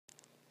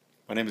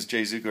My name is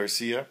Jesus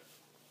Garcia.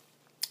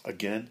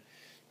 Again,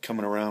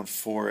 coming around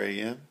 4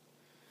 a.m.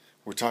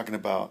 We're talking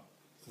about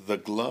the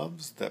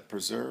gloves that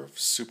preserve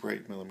Super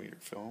 8mm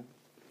film.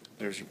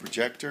 There's your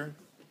projector.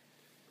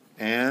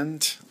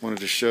 And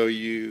wanted to show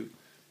you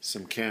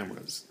some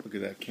cameras. Look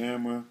at that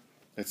camera.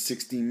 That's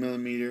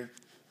 16mm.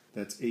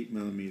 That's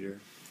 8mm.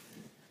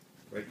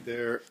 Right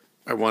there.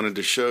 I wanted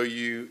to show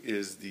you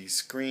is the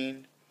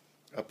screen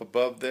up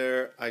above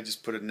there. I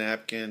just put a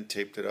napkin,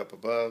 taped it up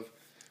above.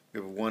 We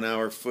have a 1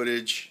 hour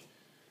footage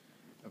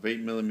of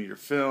 8mm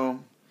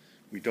film.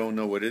 We don't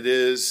know what it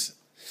is.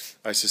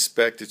 I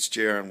suspect it's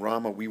JR and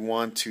Rama. We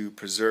want to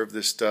preserve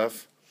this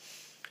stuff.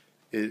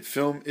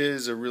 Film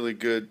is a really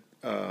good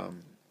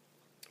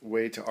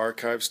way to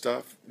archive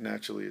stuff.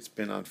 Naturally, it's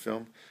been on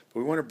film,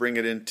 but we want to bring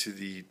it into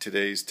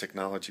today's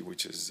technology,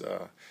 which is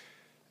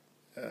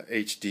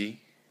HD,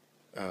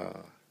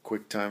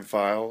 QuickTime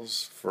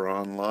files for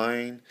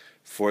online,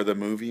 for the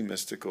movie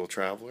Mystical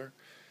Traveler,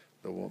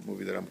 the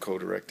movie that I'm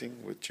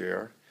co-directing with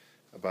JR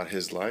about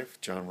his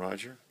life, John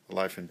Roger,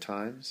 Life and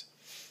Times.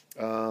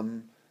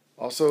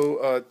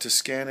 Also, to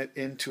scan it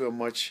into a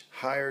much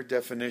higher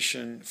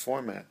definition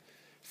format.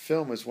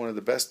 Film is one of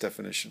the best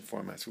definition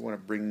formats. We want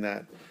to bring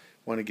that,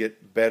 want to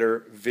get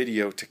better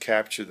video to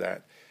capture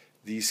that.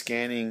 These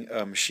scanning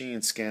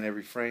machines scan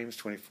every frame,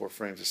 24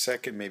 frames a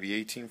second, maybe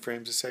 18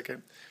 frames a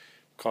second.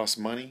 Costs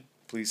money.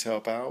 Please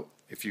help out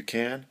if you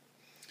can.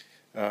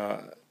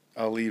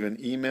 I'll leave an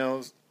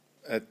email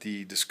at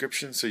the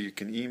description so you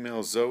can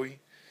email Zoe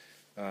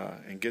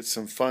and get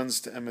some funds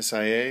to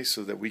MSIA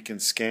so that we can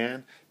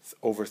scan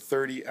over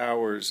 30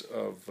 hours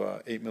of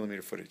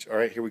 8mm footage. All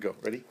right, here we go.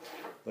 Ready?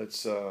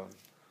 Let's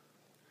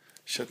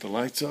shut the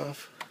lights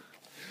off.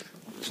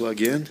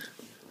 Plug in.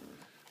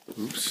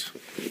 Oops.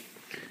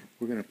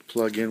 We're going to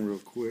plug in real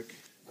quick.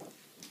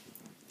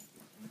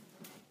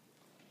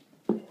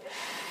 All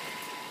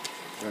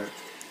right.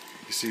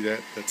 You see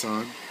that? That's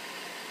on.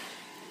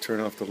 Turn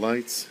off the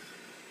lights.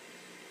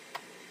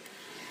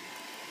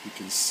 You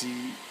can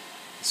see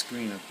the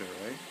screen up there,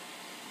 right?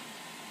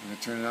 I'm going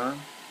to turn it on.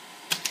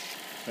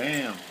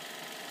 Bam!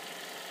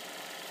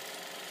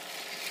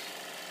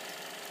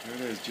 There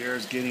it is.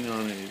 JR's getting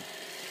on a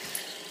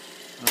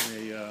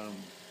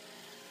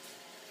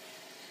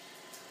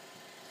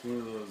one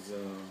of those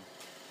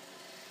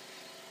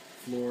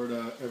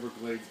Florida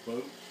Everglades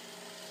boat.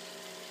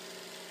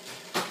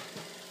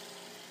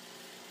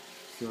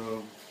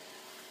 So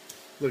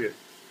look at,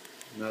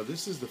 now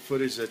this is the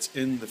footage that's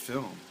in the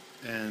film,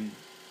 and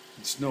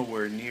it's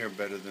nowhere near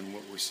better than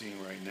what we're seeing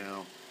right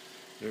now.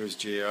 There's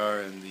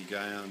JR and the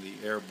guy on the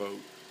airboat,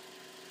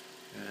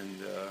 and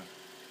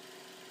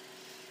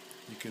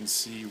you can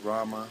see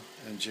Rama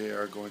and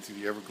JR going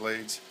through the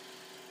Everglades.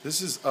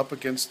 This is up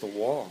against the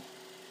wall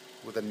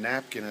with a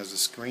napkin as a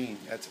screen.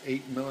 That's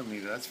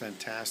 8mm. That's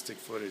fantastic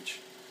footage.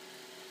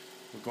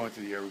 We're going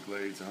through the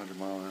Everglades, 100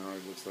 miles an hour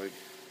it looks like.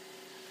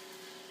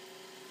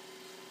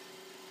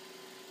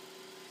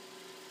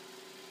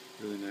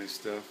 Really nice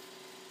stuff.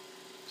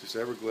 Just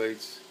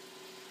Everglades.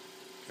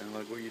 Kind of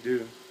like what you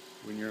do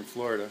when you're in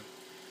Florida.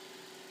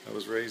 I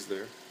was raised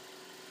there.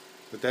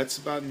 But that's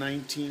about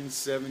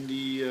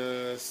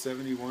 1970,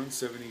 71,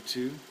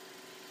 72.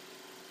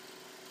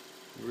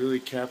 It really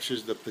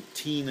captures the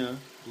patina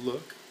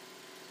look.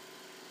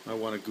 I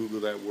want to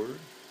Google that word.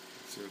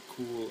 It's a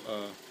cool,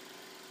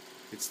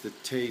 it's the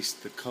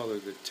taste, the color,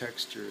 the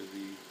texture,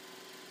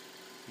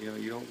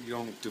 you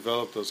don't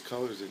develop those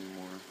colors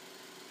anymore.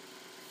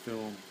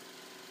 Film,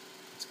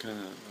 it's kind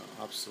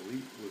of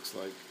obsolete, looks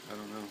like. I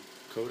don't know.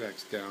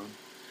 Kodak's down.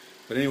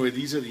 But anyway,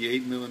 these are the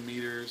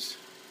 8mm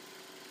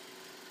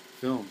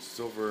films. It's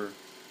over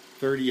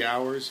 30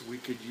 hours. We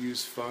could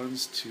use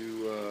funds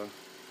to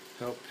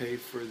help pay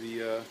for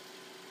the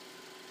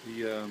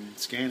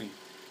scanning.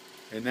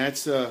 And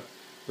that's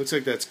looks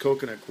like that's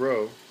Coconut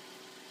Grove.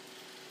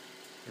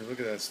 And look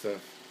at that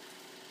stuff.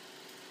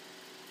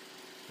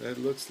 That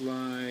looks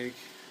like,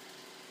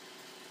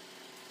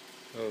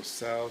 oh,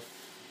 south.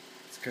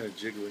 It's kind of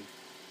jiggly.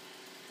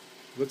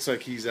 Looks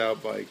like he's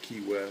out by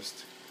Key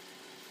West.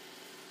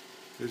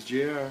 There's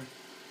JR.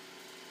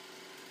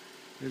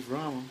 There's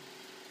Rama.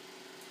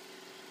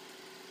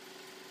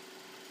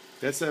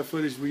 That's that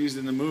footage we used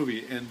in the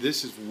movie, and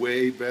this is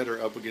way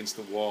better up against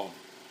the wall.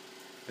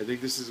 I think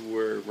this is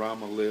where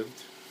Rama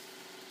lived.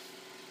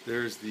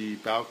 There's the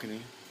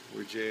balcony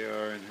where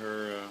JR and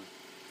her...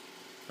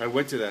 I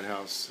went to that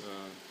house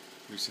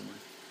recently.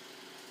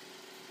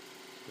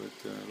 But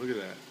look at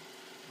that.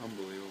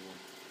 Unbelievable.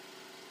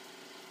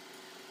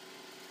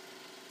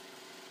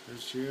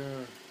 There's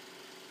JR.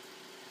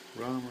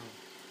 Rama.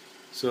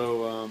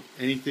 So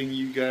anything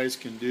you guys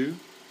can do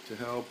to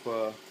help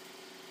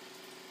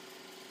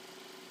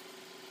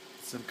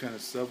some kind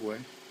of subway.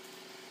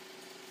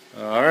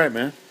 Alright,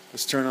 man.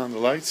 Let's turn on the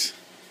lights.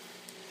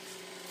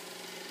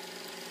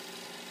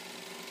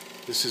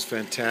 This is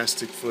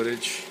fantastic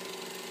footage.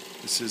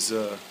 This is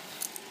I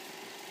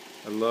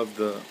love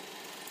the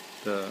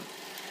look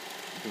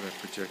at that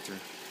projector.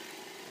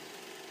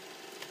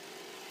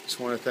 Just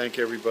want to thank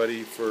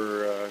everybody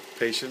for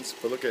patience.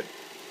 But look at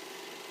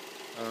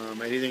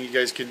anything you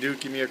guys can do,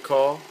 give me a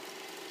call.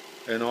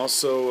 And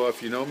also,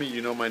 if you know me,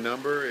 you know my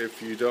number.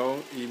 If you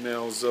don't,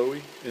 email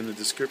Zoe in the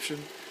description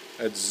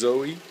at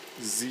Zoe,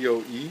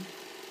 Z-O-E,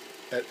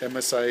 at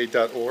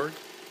msia.org.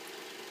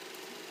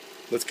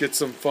 Let's get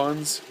some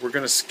funds. We're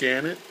going to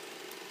scan it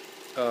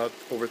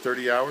over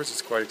 30 hours.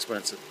 It's quite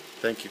expensive.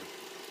 Thank you.